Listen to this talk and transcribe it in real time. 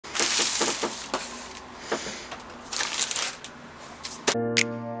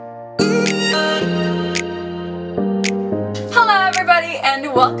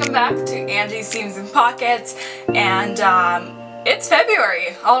welcome back to Angie's Seams and Pockets, and it's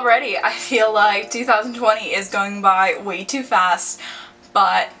February already. I feel like 2020 is going by way too fast,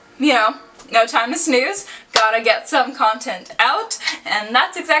 but you know, no time to snooze. Gotta get some content out, and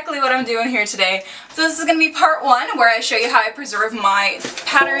that's exactly what I'm doing here today. So this is going to be part one, where I show you how I preserve my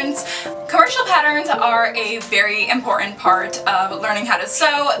patterns. Commercial patterns are a very important part of learning how to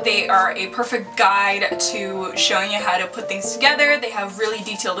sew. They are a perfect guide to showing you how to put things together. They have really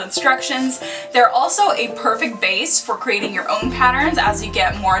detailed instructions. They're also a perfect base for creating your own patterns as you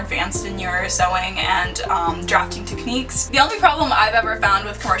get more advanced in your sewing and drafting techniques. The only problem I've ever found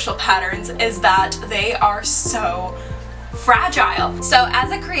with commercial patterns is that they are so fragile. So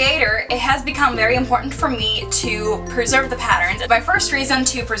as a creator, it has become very important for me to preserve the patterns. My first reason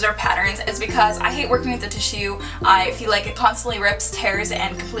to preserve patterns is because I hate working with the tissue. I feel like it constantly rips, tears,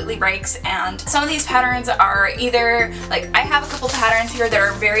 and completely breaks, and some of these patterns are either, like, I have a couple patterns here that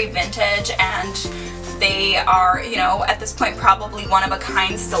are very vintage and they are, you know, at this point probably one of a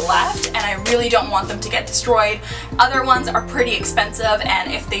kind still left, and I really don't want them to get destroyed. Other ones are pretty expensive,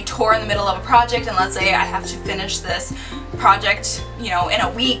 and if they tore in the middle of a project, and let's say I have to finish this project, you know, in a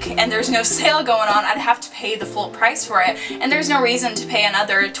week and there's no sale going on, I'd have to pay the full price for it, and there's no reason to pay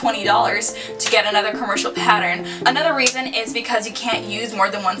another $20 to get another commercial pattern. Another reason is because you can't use more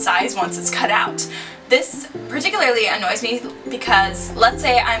than one size once it's cut out. This particularly annoys me because let's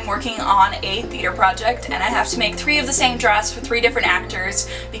say I'm working on a theater project and I have to make 3 of the same dress for 3 different actors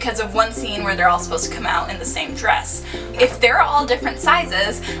because of one scene where they're all supposed to come out in the same dress. If they're all different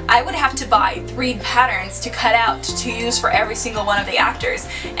sizes, I would have to buy 3 patterns to cut out to use for every single one of the actors,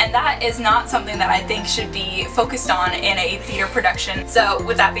 and that is not something that I think should be focused on in a theater production. So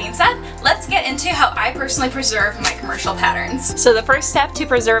with that being said, let's get into how I personally preserve my commercial patterns. So the first step to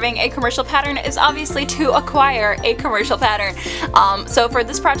preserving a commercial pattern is obviously to acquire a commercial pattern. So for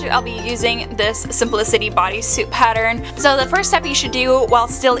this project I'll be using this Simplicity bodysuit pattern. So the first step you should do while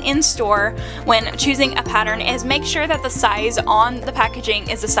still in store when choosing a pattern is make sure that the size on the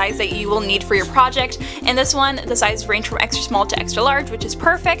packaging is the size that you will need for your project. In this one, the sizes range from extra small to extra large, which is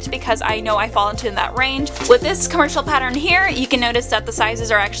perfect because I know I fall into that range. With this commercial pattern here, you can notice that the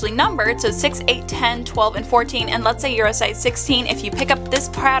sizes are actually numbered, so 6, 8, 10, 12, and 14, and let's say you're a size 16. If you pick up this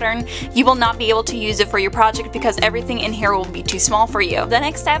pattern, you will not be able to use it for your project because everything in here will be too small for you. The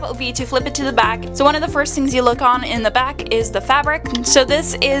next step will be to flip it to the back. So one of the first things you look on in the back is the fabric. So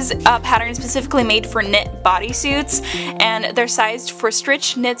this is a pattern specifically made for knit bodysuits, and they're sized for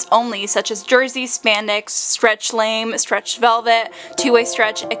stretch knits only, such as jersey, spandex, stretch lame, stretch velvet, two-way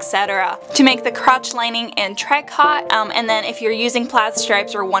stretch, etc. To make the crotch lining and tricot, and then if you're using plaid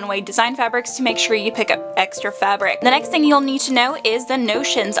stripes or one-way design fabrics, to make sure you pick up extra fabric. The next thing you'll need to know is the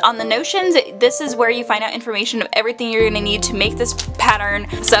notions. On the notions, this is where you find out information of everything you're going to need to make this pattern.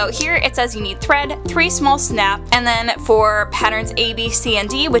 So here it says you need thread, 3 small snap, and then for patterns A, B, C, and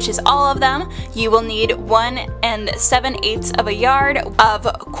D, which is all of them, you will need 1 7/8 of a yard of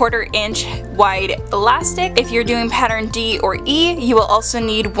 1/4 inch wide elastic. If you're doing pattern D or E, you will also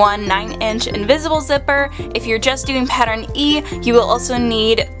need 1 9-inch invisible zipper. If you're just doing pattern E, you will also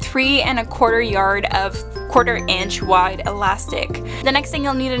need 3 1/4 yard of 1/4 inch wide elastic. The next thing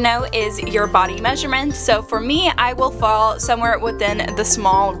you'll need to know is your body measurement. So for me, I will fall somewhere within the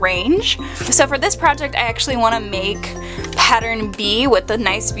small range. So for this project, I actually want to make pattern B with the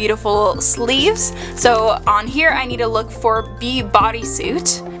nice beautiful sleeves. So on here I need to look for B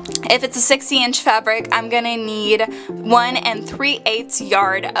bodysuit. If it's a 60-inch fabric, I'm gonna need 1 3/8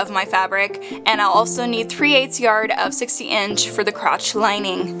 yard of my fabric, and I'll also need 3/8 yard of 60-inch for the crotch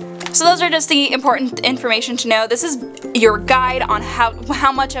lining. So those are just the important information to know. This is your guide on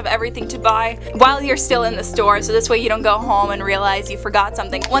how much of everything to buy while you're still in the store, so this way you don't go home and realize you forgot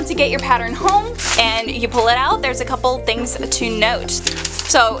something. Once you get your pattern home and you pull it out, there's a couple things to note.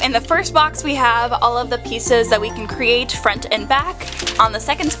 So in the first box we have all of the pieces that we can create front and back. On the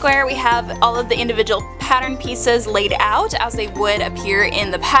second square we have all of the individual pattern pieces laid out as they would appear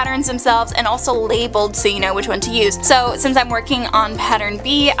in the patterns themselves, and also labeled so you know which one to use. So since I'm working on pattern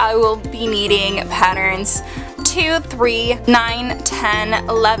B, I will be needing patterns 2, 3, 9, 10,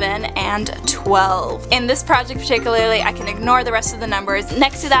 11, and 12. In this project particularly, I can ignore the rest of the numbers.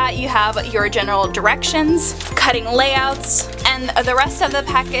 Next to that, you have your general directions, cutting layouts, and the rest of the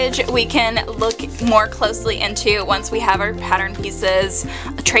package we can look more closely into once we have our pattern pieces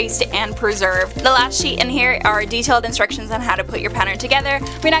traced and preserved. The last sheet in here are detailed instructions on how to put your pattern together.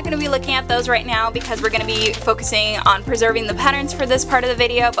 We're not going to be looking at those right now because we're going to be focusing on preserving the patterns for this part of the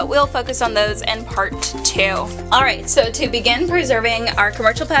video, but we'll focus on those in part 2. Alright, so to begin preserving our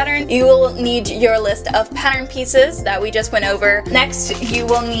commercial pattern, you will need your list of pattern pieces that we just went over. Next, you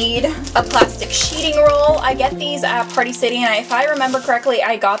will need a plastic sheeting roll. I get these at Party City, and if I remember correctly,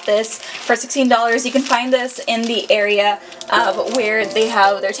 I got this for $16. You can find this in the area of where they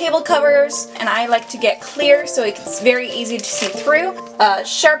have their table covers, and I like to get clear so it's very easy to see through. A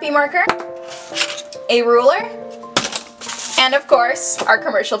Sharpie marker, a ruler, and of course, our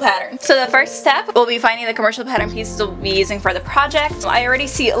commercial pattern. So the first step will be finding the commercial pattern pieces we'll be using for the project. I already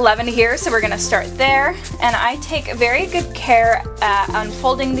see 11 here, so we're gonna start there. And I take very good care at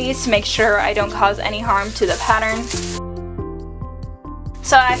unfolding these to make sure I don't cause any harm to the pattern.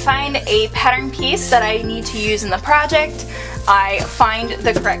 So I find a pattern piece that I need to use in the project. I find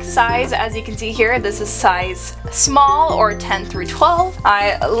the correct size. As you can see here, this is size small, or 10 through 12.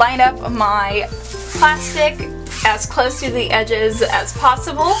 I line up my plastic as close to the edges as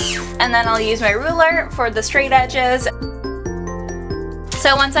possible, and then I'll use my ruler for the straight edges.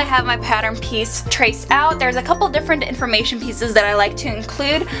 So once I have my pattern piece traced out, there's a couple different information pieces that I like to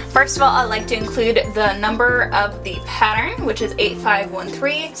include. First of all, I like to include the number of the pattern, which is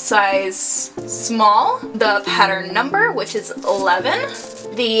 8513, size small, the pattern number, which is 11,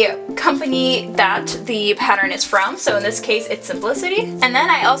 the company that the pattern is from, so in this case it's Simplicity, and then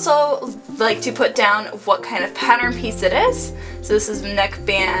I also like to put down what kind of pattern piece it is. So this is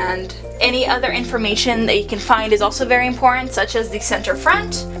neckband. Any other information that you can find is also very important, such as the center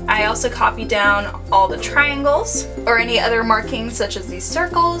front. I also copy down all the triangles or any other markings such as these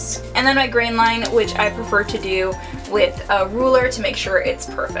circles, and then my grain line, which I prefer to do with a ruler to make sure it's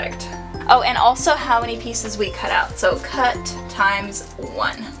perfect. Oh, and also how many pieces we cut out. So cut times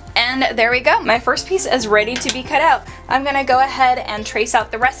 1. And there we go. My first piece is ready to be cut out. I'm gonna go ahead and trace out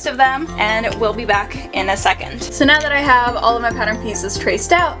the rest of them, and we'll be back in a second. So now that I have all of my pattern pieces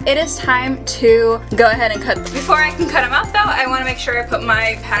traced out, it is time to go ahead and cut. Before I can cut them out though, I wanna make sure I put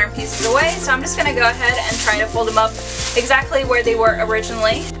my pattern pieces away. So I'm just gonna go ahead and try to fold them up exactly where they were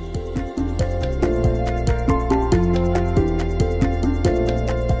originally.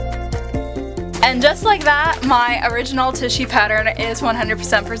 And just like that, my original tissue pattern is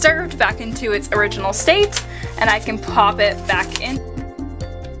 100% preserved back into its original state, and I can pop it back in.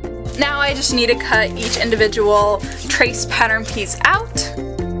 Now I just need to cut each individual trace pattern piece out.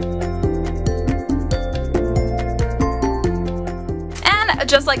 And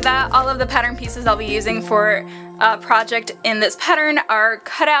just like that, all of the pattern pieces I'll be using for project in this pattern are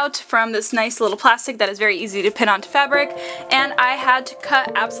cut out from this nice little plastic that is very easy to pin onto fabric, and I had to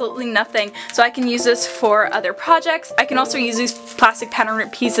cut absolutely nothing, so I can use this for other projects. I can also use these plastic pattern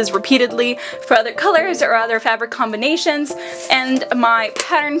pieces repeatedly for other colors or other fabric combinations, and my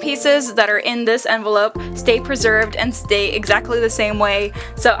pattern pieces that are in this envelope stay preserved and stay exactly the same way,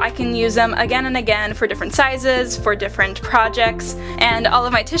 so I can use them again and again for different sizes, for different projects, and all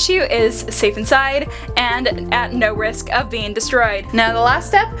of my tissue is safe inside and at no risk of being destroyed. Now the last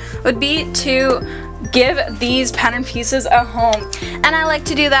step would be to give these pattern pieces a home, and I like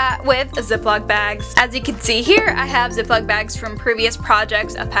to do that with Ziploc bags. As you can see here, I have Ziploc bags from previous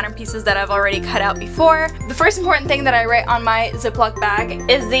projects of pattern pieces that I've already cut out before. The first important thing that I write on my Ziploc bag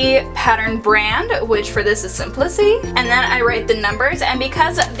is the pattern brand, which for this is Simplicity, and then I write the numbers, and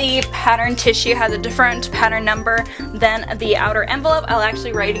because the pattern tissue has a different pattern number than the outer envelope, I'll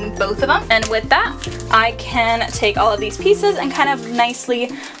actually writing both of them, and with that I can take all of these pieces and kind of nicely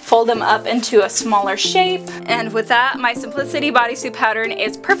fold them up into a smaller shape. And with that, my Simplicity bodysuit pattern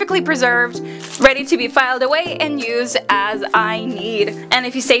is perfectly preserved, ready to be filed away and used as I need. And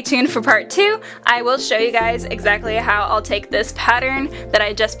if you stay tuned for part 2, I will show you guys exactly how I'll take this pattern that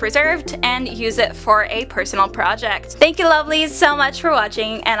I just preserved and use it for a personal project. Thank you lovelies so much for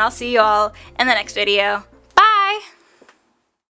watching, and I'll see you all in the next video.